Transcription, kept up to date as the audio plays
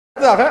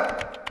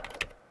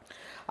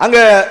அங்க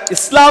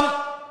இஸ்லாம்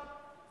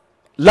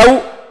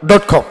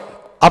love.com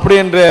அப்படி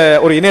என்ற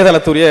ஒரு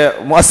இணையதளத்துடைய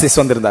முஅஸ்ஸிஸ்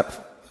வந்திருந்தார்,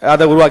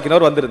 அதை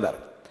உருவாக்கினவர் வந்திருந்தார்.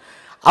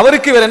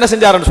 அவருக்கு இவர் என்ன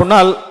செஞ்சாருன்னு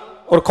சொன்னால்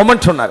ஒரு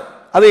கமெண்ட் சொன்னார்.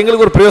 அது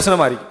எங்களுக்கு ஒரு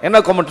பிரயோசனமா இருக்கு.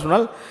 என்ன கமெண்ட்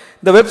சொன்னால்,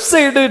 இந்த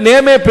வெப்சைட்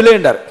நேமே பிழை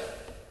என்றார்.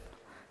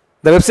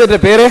 இந்த வெப்சைட்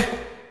பேரே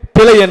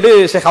பிழை என்று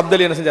ஷேக்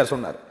அப்துல் என்ன செஞ்சார்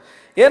சொன்னார்.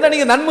 ஏன்னா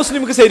நீங்க நன்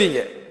முஸ்லிமுக்கு செய்றீங்க,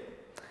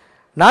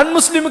 நான்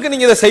முஸ்லிமுக்கு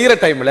நீங்க இதை செய்யற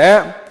டைம்ல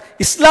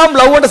இஸ்லாம்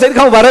லவ் என்ற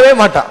சைடுக்கு அவன் வரவே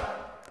மாட்டான்.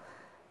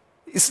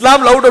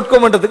 இஸ்லாம்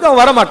love.com என்றதுக்கு அவன்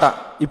வர மாட்டான்.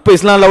 இப்ப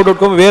இஸ்லாம்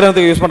love.com வேற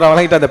எதுக்கு யூஸ் பண்றான்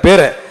வழங்கிட்ட அந்த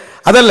பேரை,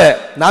 அதல்ல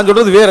நான்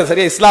சொல்றது வேற.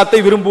 சரியா, இஸ்லாத்தை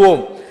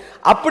விரும்புவோம்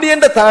அப்படி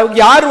என்ற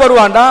யார்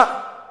வருவான்டா,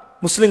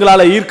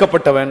 முஸ்லிம்களால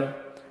ஈர்க்கப்பட்டவன்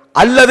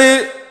அல்லது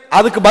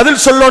அதுக்கு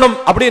பதில் சொல்லணும்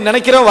அப்படின்னு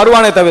நினைக்கிறவன்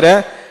வருவானே தவிர,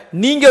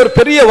 நீங்க ஒரு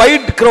பெரிய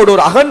வைட் கிரவுட்,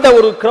 ஒரு அகண்ட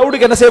ஒரு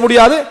கிரவுடுக்கு என்ன செய்ய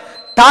முடியாது,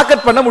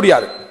 டார்கெட் பண்ண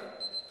முடியாது.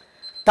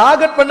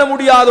 டார்கெட் பண்ண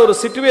முடியாத ஒரு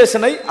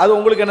சிச்சுவேஷனை அது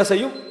உங்களுக்கு என்ன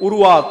செய்யும்,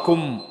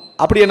 உருவாக்கும்.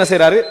 அப்படி என்ன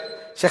செய்யறாரு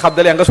ஷேக்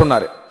அப்துல் அங்க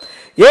சொன்னாரு.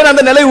 ஏன்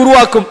அந்த நிலை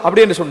உருவாக்கும்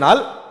அப்படி என்று சொன்னால்,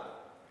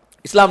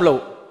 இஸ்லாம் லவ்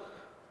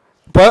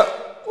இப்ப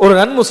ஒரு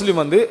நன் முஸ்லிம்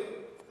வந்து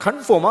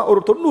கன்ஃபார்மா ஒரு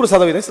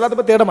 90% இஸ்லாத்தை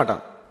பத்தி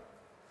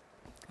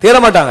தேட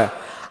மாட்டாங்க.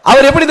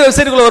 அவர் எப்படி இந்த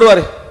வெப்சைட்டுக்குள்ள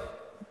வருவாரு?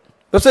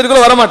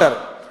 வெப்சைட்டுக்குள்ள வர மாட்டார்.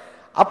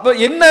 அப்ப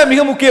என்ன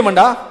மிக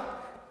முக்கியம்டா,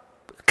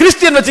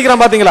 கிறிஸ்டியன்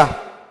வச்சுக்கிறான் பாத்தீங்களா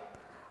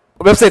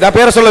வெப்சைட்,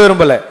 பேரை சொல்ல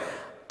விரும்பல,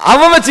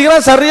 அவன்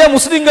வச்சுக்கிறான் சரியா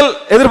முஸ்லிம்கள்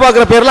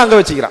எதிர்பார்க்கிற பேர்ல அங்க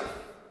வச்சுக்கிறான்.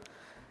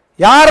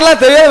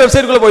 யாரெல்லாம் தெரியாத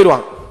வெப்சைட்டுக்குள்ள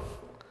போயிடுவாங்க.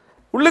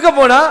 உள்ளுக்க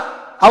போனா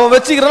அவன்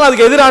வச்சுக்கிறான்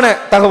அதுக்கு எதிரான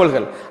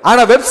தகவல்கள்.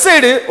 ஆனா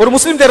வெப்சைட் ஒரு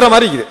முஸ்லீம் தேடுற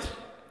மாதிரி இருக்குது,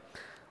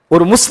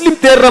 ஒரு முஸ்லீம்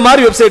தேடுற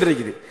மாதிரி வெப்சைட்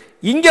இருக்குது.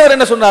 இங்க அவர்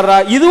என்ன சொன்னாரா,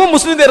 இதுவும்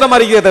முஸ்லீம் தேடுற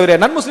மாதிரி இருக்கே தவிர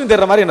நன் முஸ்லீம்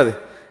தேடுற மாதிரி என்னது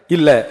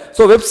இல்ல.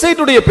 சோ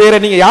வெப்சைட்டுடைய பேரை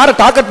நீங்க யாரை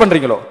டார்கெட்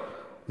பண்றீங்களோ,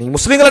 நீங்க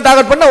முஸ்லீம்களை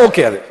டார்கெட் பண்ணா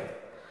ஓகே, அது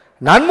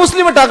நான்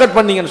முஸ்லீமை டார்கெட்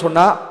பண்ணீங்கன்னு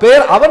சொன்னா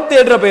பேர் அவன்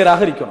தேடுற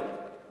பேராக இருக்கணும்.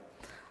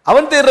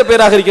 அவன் தேடுற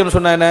பேராக இருக்கணும்னு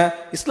சொன்னா என்ன,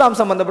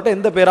 இஸ்லாம் சம்பந்தப்பட்ட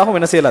எந்த பேராகவும்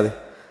என்ன செய்யலாது,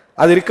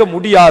 அது இருக்க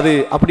முடியாது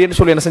அப்படின்னு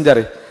சொல்லி என்ன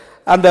செஞ்சாரு,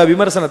 அந்த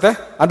விமர்சனத்தை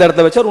அந்த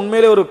இடத்துல வச்சார்.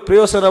 உண்மையிலே ஒரு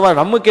பிரயோசனமா,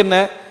 நமக்கு என்ன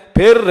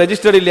பேர்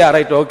ரெஜிஸ்டர்ட் இல்லையா,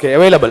 ரைட் ஓகே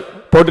அவைலபிள்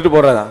போட்டுட்டு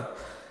போறதா,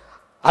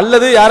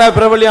 அல்லது யாராவது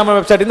பிரபலியமான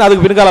வெப்சைட் இருந்தால்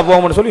அதுக்கு பின்கால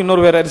போவோம்னு சொல்லி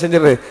இன்னொரு வேற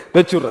செஞ்சிடறது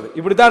வச்சு விடுறது.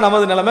 இப்படித்தான்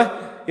நமது நிலைமை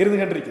இருந்து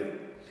கண்டிருக்கு.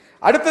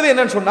 அடுத்தது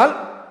என்னன்னு சொன்னால்,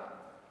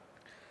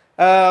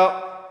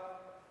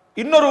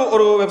 இன்னொரு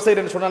ஒரு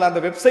வெப்சைட் என்று சொன்னால்,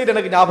 அந்த வெப்சைட்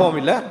எனக்கு ஞாபகம்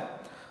இல்லை,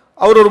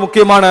 அவர் ஒரு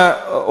முக்கியமான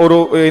ஒரு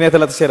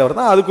இணையதளத்தை செய்கிறவர்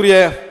தான். அதுக்குரிய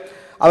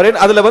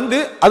அவர் அதுல வந்து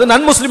அது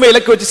நன் முஸ்லிமை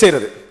இலக்கு வச்சு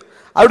செய்யறது.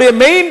 அவருடைய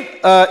மெயின்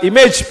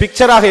இமேஜ்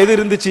பிக்சராக எது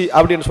இருந்துச்சு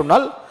அப்படின்னு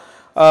சொன்னால்,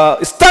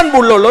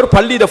 இஸ்தான்புல்ல உள்ள ஒரு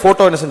பள்ளியோட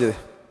போட்டோ என்ன செஞ்சது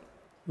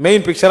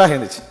மெயின் பிக்சராக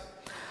இருந்துச்சு.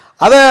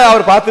 அதை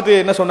அவர் பார்த்துட்டு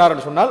என்ன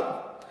சொன்னார்னு சொன்னால்,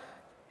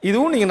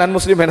 இதுவும் நீங்க நன்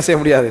முஸ்லீம் என்ன செய்ய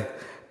முடியாது,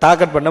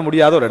 டார்கெட் பண்ண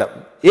முடியாத ஒரு இடம்.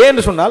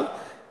 ஏன்னு சொன்னால்,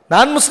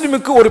 நான்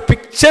முஸ்லிமுக்கு ஒரு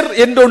பிக்சர்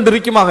என்று ஒன்று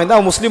இருக்குமாக இருந்தால்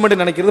அவன் முஸ்லீம்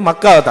என்று நினைக்கிறது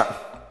மக்காவை தான்.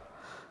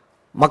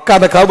 மக்கா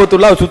அந்த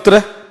காபத்துல்லா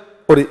சுத்துற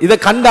ஒரு இதை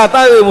கண்டா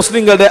தான்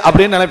முஸ்லீம்கள்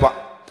அப்படின்னு நினைப்பான்.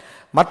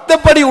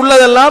 மற்றபடி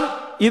உள்ளதெல்லாம்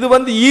இது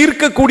வந்து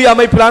ஈர்க்கக்கூடிய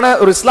அமைப்பிலான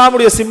ஒரு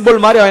இஸ்லாமுடைய சிம்பிள்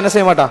மாதிரி அவன் என்ன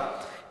செய்ய மாட்டான்,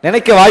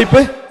 நினைக்க வாய்ப்பு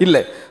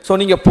இல்லை. ஸோ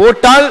நீங்க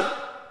போட்டால்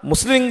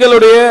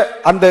முஸ்லிம்களுடைய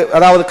அந்த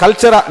அதாவது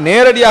கல்ச்சரா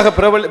நேரடியாக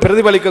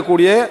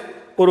பிரதிபலிக்கக்கூடிய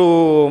ஒரு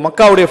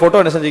மக்காவுடைய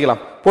போட்டோ என்ன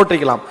செஞ்சுக்கலாம்,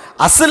 போட்டிருக்கலாம்.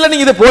 அசல்ல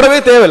நீங்க இதை போடவே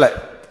தேவையில்லை.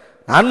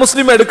 நான்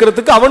முஸ்லீம்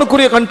எடுக்கிறதுக்கு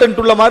அவனுக்குரிய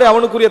கண்டென்ட் உள்ள மாதிரி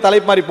அவனுக்குரிய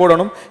தலைப்பு மாதிரி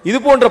போடணும். இது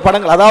போன்ற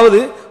படங்கள்,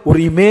 அதாவது ஒரு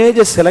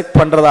இமேஜை செலக்ட்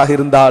பண்றதாக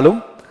இருந்தாலும்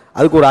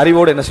அதுக்கு ஒரு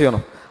அறிவோடு என்ன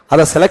செய்யணும்,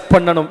 அதை செலக்ட்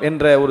பண்ணணும்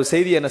என்ற ஒரு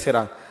செய்தியை என்ன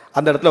செய்யறாங்க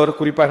அந்த இடத்துல ஒரு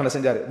குறிப்பாக என்ன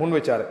செஞ்சாரு, முன்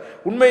வச்சாரு.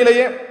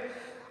 உண்மையிலேயே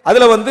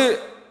அதுல வந்து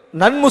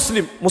நன்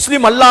முஸ்லிம்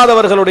முஸ்லிம்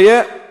அல்லாதவர்களுடைய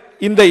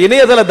இந்த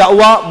இணையதள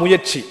தவா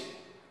முயற்சி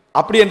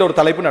அப்படி என்ற ஒரு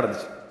தலைப்பு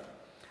நடந்துச்சு.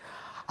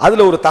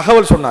 அதுல ஒரு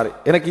தகவல் சொன்னாரு,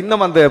 எனக்கு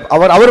இன்னும் அந்த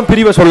அவரும்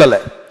பிரிவை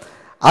சொல்லல,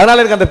 அதனால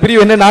எனக்கு அந்த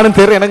பிரிவு என்ன நானும்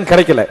தெரியும், எனக்கு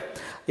கிடைக்கல.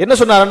 என்ன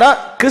சொன்னாருன்னா,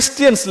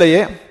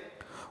 கிறிஸ்டியன்ஸ்லயே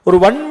ஒரு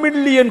 1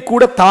 மில்லியன்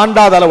கூட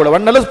தாண்டாத அளவுல,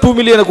 1 அல்லது 2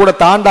 மில்லியன் கூட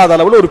தாண்டாத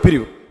அளவுல ஒரு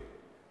பிரிவு,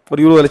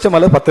 ஒரு 20 லட்சம்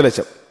அல்லது 10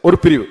 லட்சம் ஒரு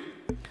பிரிவு.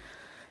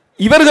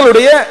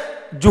 இவர்களுடைய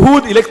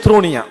ஜுஹூத்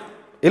எலக்ட்ரோனியா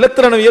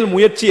எலக்ட்ரானியல்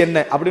முயற்சி என்ன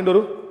அப்படின்ற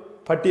ஒரு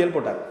பட்டியல்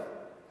போட்டார்.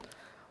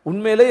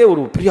 உண்மையிலேயே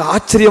ஒரு பெரிய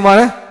ஆச்சரியமான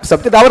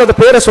சப்ஜெக்ட். அவர் அந்த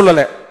பேரை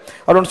சொல்லலை.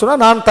 அவர் சொன்னா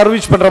நான்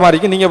தர்வீஸ் பண்ற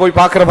மாதிரி நீங்க போய்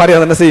பார்க்குற மாதிரி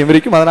அதை என்ன செய்யும்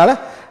இருக்கும், அதனால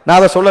நான்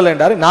அதை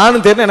சொல்லலைன்றாரு.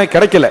 நானும் தெரியும், எனக்கு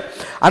கிடைக்கல.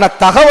 ஆனா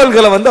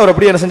தகவல்களை வந்து அவர்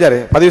அப்படியே என்ன செஞ்சாரு,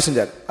 பதிவு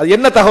செஞ்சார். அது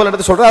என்ன தகவல்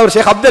எடுத்து சொல்றாரு, அவர்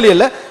ஷேக் அப்துல்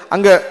இல்ல,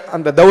 அங்க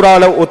அந்த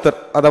தௌரால ஒருத்தர்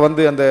அதை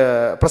வந்து அந்த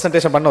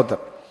பிரசன்டேஷன் பண்ண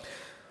ஒருத்தர்,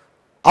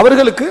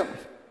 அவர்களுக்கு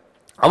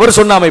அவர்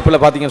சொன்ன அமைப்புல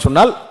பாத்தீங்கன்னு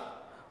சொன்னால்,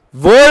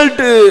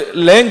 வேர்ல்டு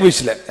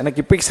லாங்குவேஜ்ல எனக்கு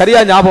இப்ப சரியா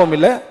ஞாபகம்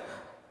இல்லை,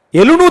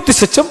 700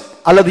 லட்சம்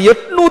அல்லது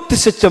 800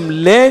 லட்சம்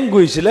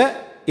லாங்குவேஜ்ல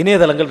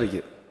இணையதளங்கள்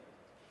இருக்கு.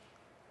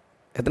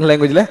 எத்தனை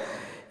லாங்குவேஜ்ல?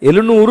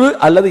 700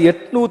 அல்லது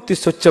 800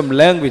 லட்சம்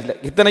லாங்குவேஜ்ல.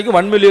 இத்தனைக்கும்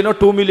 1 மில்லியனோ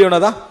 2 மில்லியனோ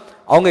தான்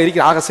அவங்க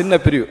இருக்கிற ஆக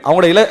சின்ன பிரிவு.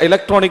 அவங்களோட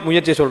எலக்ட்ரானிக்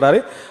முயற்சியை சொல்றாரு.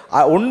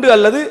 1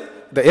 அல்லது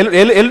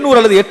 700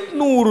 அல்லது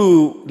 800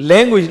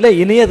 லாங்குவேஜ்ல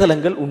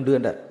இணையதளங்கள் உண்டு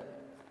என்றார்.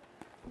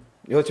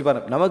 யோசிச்சு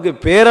பாருங்க, நமக்கு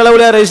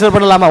பேரளவுல ரெஜிஸ்டர்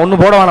பண்ணலாமா,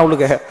 ஒண்ணு போட வேணாம்,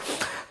 உங்களுக்கு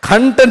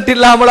கண்டென்ட்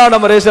இல்லாமலா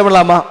நம்ம ரெஜிஸ்டர்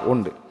பண்ணலாமா,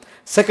 உண்டு.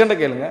 செகண்ட்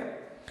கேளுங்க,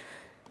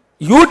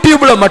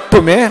 யூடியூப்ல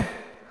மட்டுமே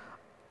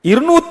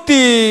 200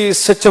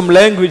 சச்சம்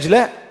லாங்குவேஜ்ல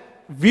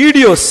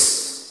வீடியோஸ்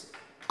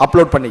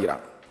அப்லோட்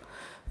பண்ணிக்கிறாங்க.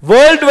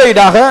 வேர்ல்டு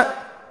வைடாக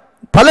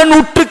பல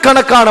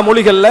நூற்றுக்கணக்கான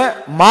மொழிகள்ல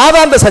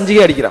மாதாந்த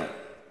சஞ்சிகை அடிக்கிறாங்க.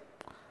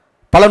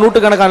 பல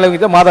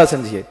நூற்றுக்கணக்கான மாதா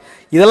சஞ்சிகை.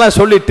 இதெல்லாம்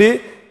சொல்லிட்டு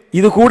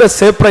இது கூட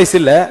சர்ப்ரைஸ்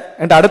இல்லை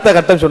என்று அடுத்த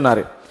கட்டம்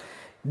சொன்னாரு.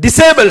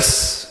 டிசேபிள்ஸ்,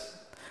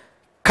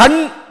 கண்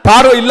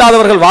பார்வை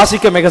இல்லாதவர்கள்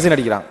வாசிக்க மேகசின்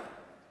அடிக்கிறாங்க.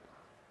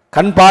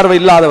 கண் பார்வை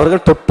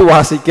இல்லாதவர்கள் தொட்டு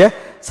வாசிக்க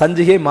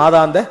சஞ்சிகை,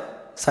 மாதாந்த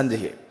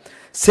சஞ்சிகை.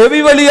 செவி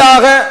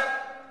வழியாக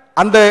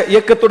அந்த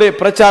இயக்கத்துடைய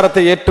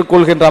பிரச்சாரத்தை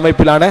ஏற்றுக்கொள்கின்ற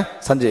அமைப்பிலான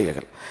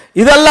சஞ்சிகைகள்.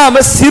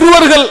 இதெல்லாம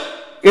சிறுவர்கள்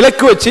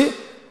இலக்கு வச்சு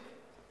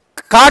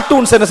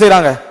கார்ட்டூன்ஸ் என்ன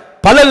செய்யறாங்க,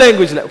 பல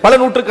லாங்குவேஜ்ல, பல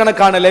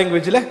நூற்றுக்கணக்கான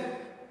லாங்குவேஜ்ல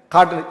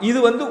கார்ட்டூன். இது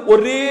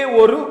ஒரே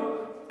ஒரு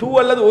 2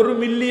 அல்லது 1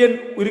 மில்லியன்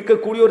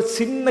இருக்கக்கூடிய ஒரு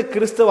சின்ன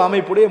கிறிஸ்தவ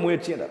அமைப்புடைய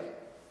முயற்சி.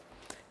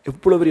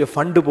 எவ்வளவு பெரிய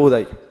ஃபண்டு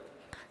போகுதாய்,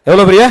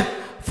 எவ்வளவு பெரிய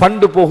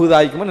ஃபண்டு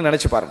போகுதாய்க்குன்னு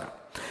நினைச்சு பாருங்க.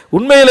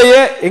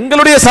 உண்மையிலேயே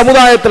எங்களுடைய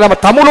சமுதாயத்தில் நம்ம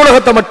தமிழ்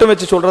உலகத்தை மட்டும்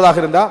வச்சு சொல்றதாக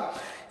இருந்தா,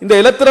 இந்த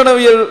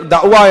இலத்திரனவியல்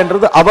தஅவா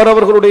என்றது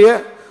அவரவர்களுடைய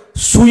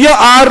சுய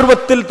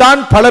ஆர்வத்தில்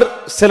தான் பலர்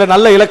சில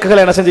நல்ல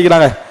இலக்குகளை என்ன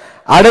செஞ்சுக்கிறாங்க,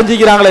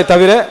 அடைஞ்சிக்கிறாங்களே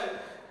தவிர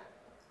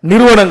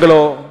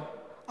நிறுவனங்களோ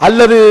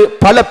அல்லது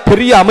பல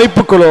பெரிய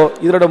அமைப்புகளோ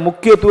இதோட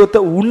முக்கியத்துவத்தை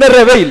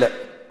உணரவே இல்லை.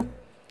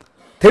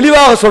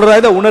 தெளிவாக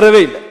சொல்றத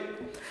உணரவே இல்லை.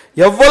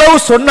 எவ்வளவு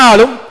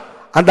சொன்னாலும்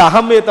அந்த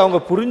அகமியத்தை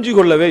அவங்க புரிஞ்சு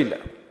கொள்ளவே இல்லை.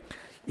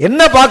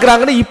 என்ன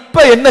பார்க்கறாங்கன்னு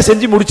இப்ப என்ன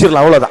செஞ்சு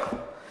முடிச்சிடலாம், அவ்வளவுதான்.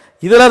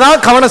 இதுல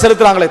தான் கவனம்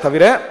செலுத்துறாங்களே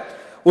தவிர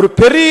ஒரு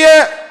பெரிய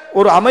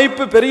ஒரு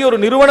அமைப்பு, பெரிய ஒரு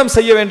நிறுவனம்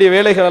செய்ய வேண்டிய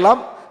வேலைகள்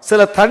எல்லாம்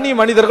சில தனி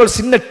மனிதர்கள்,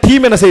 சின்ன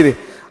டீம் என்ன செய்யுது,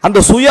 அந்த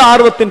சுய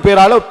ஆர்வத்தின்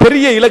பேரால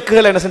பெரிய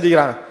இலக்குகளை என்ன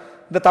செஞ்சுக்கிறாங்க,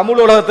 இந்த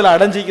தமிழ் உலகத்தில்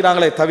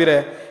அடைஞ்சிக்கிறாங்களே தவிர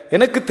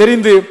எனக்கு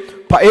தெரிந்து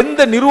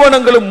எந்த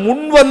நிறுவனங்களும்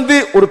முன் வந்து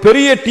ஒரு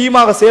பெரிய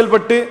டீமாக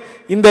செயல்பட்டு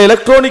இந்த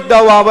எலக்ட்ரானிக்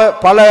தவாவை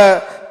பல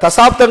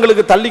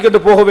தசாப்தங்களுக்கு தள்ளிக்கட்டு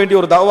போக வேண்டிய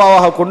ஒரு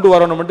தவாவாக கொண்டு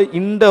வரணும் என்று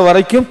இந்த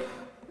வரைக்கும்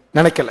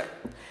நினைக்கல.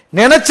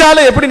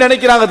 நினைச்சாலும் எப்படி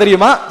நினைக்கிறாங்க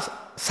தெரியுமா,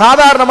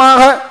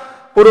 சாதாரணமாக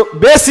ஒரு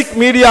பேசிக்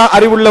மீடியா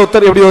அறிவுள்ள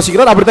ஒருத்தர் எப்படி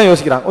யோசிக்கிறார் அப்படித்தான்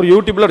யோசிக்கிறாங்க. ஒரு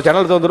யூடியூப்ல ஒரு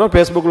சேனல் திறந்துடும்,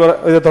 ஃபேஸ்புக்ல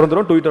இதை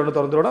திறந்துடும், ட்விட்டர்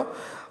திறந்துடும்,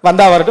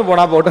 வந்தா வரட்டும்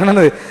போனா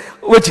போட்டு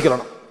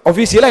வச்சுக்கிறோம்.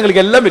 ஆஃபீஷியலா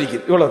எங்களுக்கு எல்லாம்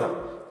இருக்குது, இவ்வளவுதான்.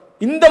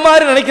 இந்த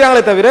மாதிரி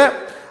நினைக்கிறாங்களே தவிர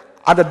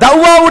அந்த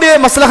தவாவுடைய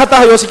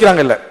மஸ்லஹத்தாக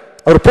யோசிக்கிறாங்கல்ல,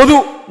 ஒரு பொது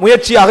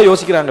முயற்சியாக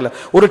யோசிக்கிறாங்கல்ல.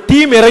 ஒரு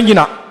டீம்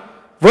இறங்கினா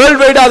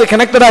வேர்ல்டு வைடா அது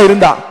கனெக்டடா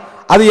இருந்தா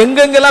அது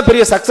எங்கெங்கெல்லாம்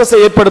பெரிய சக்சஸை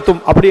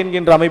ஏற்படுத்தும் அப்படி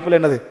என்கின்ற அமைப்பில்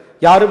என்னது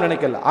யாரும்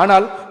நினைக்கல.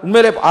 ஆனால்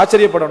உண்மையிலே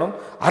ஆச்சரியப்படணும்,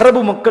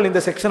 அரபு மக்கள் இந்த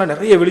செக்ஷனை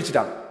நிறைய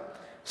விழிச்சிட்டாங்க.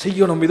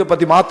 செய்யணும், இதை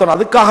பத்தி மாத்தணும்,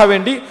 அதுக்காக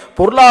வேண்டி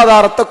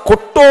பொருளாதாரத்தை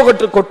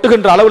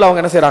கொட்டுகின்ற அளவில்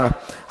அவங்க என்ன செய்யறாங்க,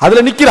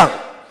 அதுல நிக்கிறாங்க.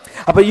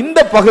 அப்ப இந்த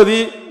பகுதி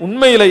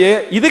உண்மையிலேயே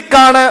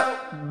இதுக்கான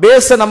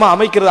பேஸ நம்ம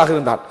அமைக்கிறதாக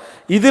இருந்தால்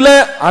இதுல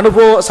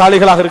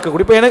அனுபவசாலிகளாக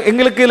இருக்கக்கூடிய, இப்ப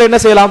எங்களுக்கு இதுல என்ன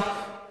செய்யலாம்,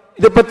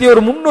 இதை பத்தி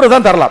ஒரு முன்னுரை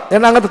தான் தரலாம்.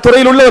 ஏன்னா நாங்க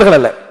துறையில் உள்ளவர்கள்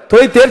அல்ல,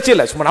 துறை தேர்ச்சி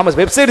இல்லை, சும்மா நம்ம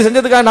வெப்சைட்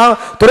செஞ்சதுக்காக நான்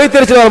துறை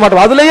தேர்ச்சி வர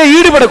மாட்டோம். அதுலயே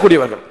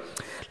ஈடுபடக்கூடியவர்கள்,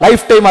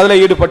 லைஃப் டைம் அதுல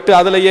ஈடுபட்டு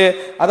அதுலயே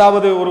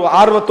அதாவது ஒரு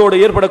ஆர்வத்தோடு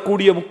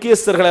ஏற்படக்கூடிய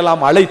முக்கியஸ்தர்கள்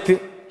எல்லாம் அழைத்து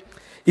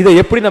இதை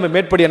எப்படி நம்ம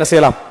மேற்படி என்ன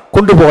செய்யலாம்,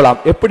 கொண்டு போகலாம்,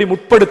 எப்படி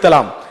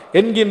முற்படுத்தலாம்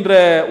என்கின்ற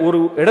ஒரு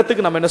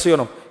இடத்துக்கு நம்ம என்ன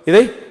செய்யணும்,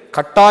 இதை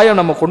கட்டாயம்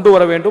நம்ம கொண்டு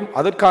வர வேண்டும்.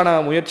 அதற்கான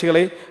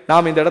முயற்சிகளை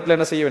நாம் இந்த இடத்துல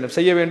என்ன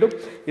செய்ய வேண்டும்.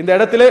 இந்த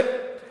இடத்துல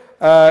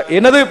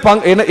எனது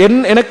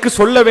எனக்கு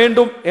சொல்ல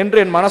வேண்டும் என்று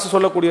என் மனசு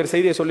சொல்லக்கூடிய ஒரு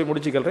செய்தியை சொல்லி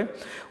முடிச்சுக்கிறேன்.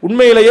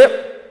 உண்மையிலேயே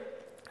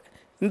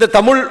இந்த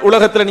தமிழ்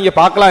உலகத்தில் நீங்க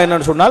பார்க்கலாம்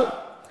என்னன்னு சொன்னால்,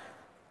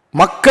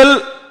 மக்கள்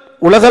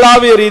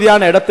உலகளாவிய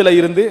ரீதியான இடத்துல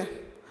இருந்து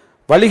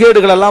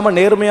வழிகேடுகள் இல்லாமல்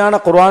நேர்மையான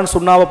குர்ஆன்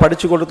சுன்னாவை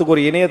படிச்சு கொடுத்துக்கு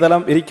ஒரு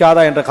இணையதளம்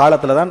இருக்காதா என்ற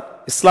காலத்துல தான்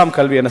இஸ்லாம்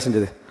கல்வி என்ன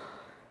செஞ்சது,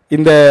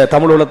 இந்த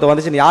தமிழ் உலகத்தை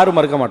வந்துச்சு. யாரும்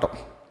மறுக்க மாட்டோம்,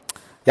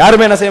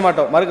 யாருமே என்ன செய்ய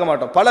மாட்டோம், மறுக்க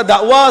மாட்டோம். பல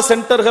தவா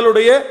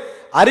சென்டர்களுடைய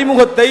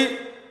அறிமுகத்தை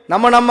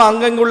நம்ம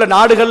அங்கங்குள்ள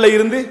நாடுகளில்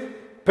இருந்து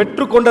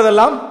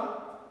பெற்றுக்கொண்டதெல்லாம்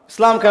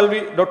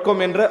islamkalvi.com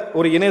என்ற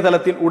ஒரு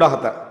இணையதளத்தின்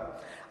ஊடாகத்தான்.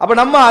 அப்ப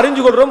நம்ம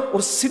அறிஞ்சு கொள்றோம்,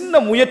 ஒரு சின்ன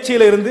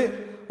முயற்சியில இருந்து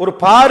ஒரு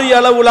பாரிய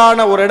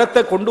அளவிலான ஒரு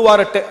இடத்தை கொண்டு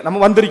வரட்ட நம்ம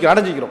வந்திருக்கிறோம்,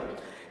 அடைஞ்சிக்கிறோம்.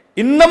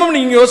 இன்னமும்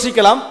நீங்க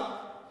யோசிக்கலாம்,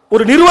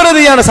 ஒரு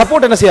நிறுவனதியான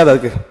சப்போர்ட் என்ன செய்யாது,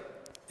 அதுக்கு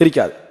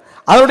இருக்காது.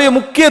 அதனுடைய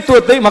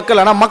முக்கியத்துவத்தை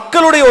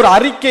மக்களுடைய ஒரு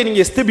அறிக்கை நீங்க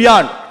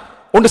எஸ்திபியான்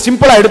ஒன்று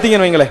சிம்பிளா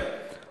எடுத்தீங்கன்னு வைங்களேன்.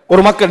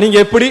 ஒரு மக்கள் நீங்க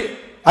எப்படி,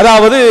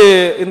 அதாவது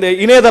இந்த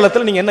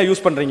இணையதளத்தில் நீங்க என்ன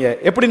யூஸ் பண்றீங்க,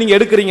 எப்படி நீங்க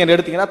எடுக்கிறீங்கன்னு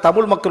எடுத்தீங்கன்னா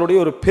தமிழ் மக்களுடைய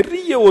ஒரு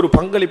பெரிய ஒரு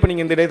பங்களிப்பு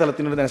நீங்க இந்த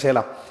இணையதளத்திலிருந்து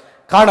செய்யலாம்,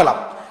 காணலாம்.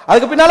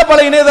 அதுக்கு பின்னால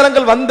பல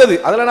இணையதளங்கள் வந்தது,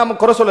 அதுல நாம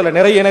குறை சொல்லல,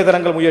 நிறைய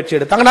இணையதளங்கள் முயற்சி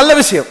எடுத்தாங்க, நல்ல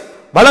விஷயம்,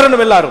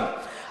 வளரணும் எல்லாரும்.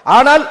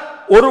 ஆனால்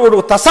ஒரு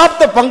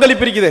தசாப்த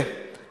பங்களிப்பு இருக்குது,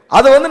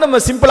 அதை நம்ம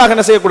சிம்பிளாக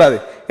என்ன செய்யக்கூடாது,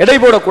 எடை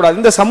போடக்கூடாது.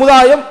 இந்த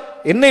சமுதாயம்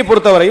என்னை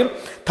பொறுத்தவரையில்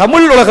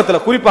தமிழ்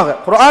உலகத்தில் குறிப்பாக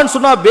குர்ஆன்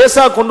சுன்னா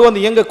பேசா கொண்டு வந்து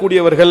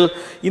இயங்கக்கூடியவர்கள்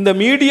இந்த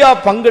மீடியா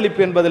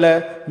பங்களிப்பு என்பதில்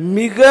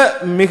மிக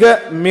மிக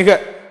மிக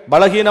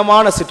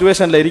பலகீனமான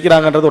சிச்சுவேஷன்ல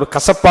இருக்கிறாங்கன்றது ஒரு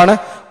கசப்பான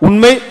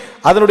உண்மை.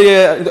 அதனுடைய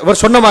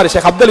சொன்ன மாதிரி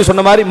ஷேக் அப்துல்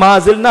சொன்ன மாதிரி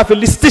மாசில்னா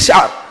ஃபில்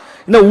இஸ்திஷார்,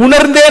 இன்னும்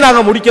உணர்ந்தே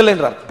நாங்கள் முடிக்கல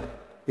என்றார்.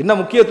 என்ன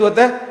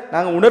முக்கியத்துவத்தை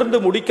நாங்கள் உணர்ந்து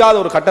முடிக்காத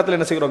ஒரு கட்டத்தில்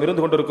என்ன செய்கிறோம்,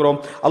 இருந்து கொண்டிருக்கிறோம்.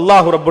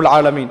 அல்லாஹு ரப்புல்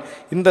ஆலமீன்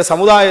இந்த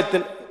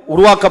சமுதாயத்தில்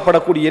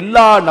உருவாக்கப்படக்கூடிய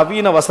எல்லா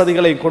நவீன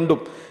வசதிகளையும்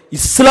கொண்டும்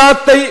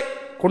இஸ்லாத்தை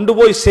கொண்டு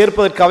போய்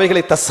சேர்ப்பதற்கு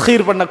அவைகளை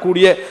தஸ்கீர்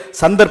பண்ணக்கூடிய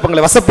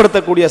சந்தர்ப்பங்களை,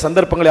 வசப்படுத்தக்கூடிய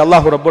சந்தர்ப்பங்களை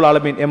அல்லாஹ் ரப்பல்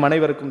ஆலமீன் எம்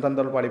அனைவருக்கும்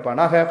தந்தருள்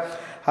பாலிப்பானாக.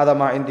 ஹதா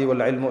மா இந்தி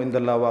வல் இல்மு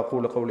இந்தல்லாஹ் வ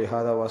அகூலு கௌலி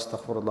ஹாதா வ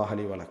அஸ்தக்ஃபிருல்லாஹ்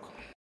லி வ லக்கும்.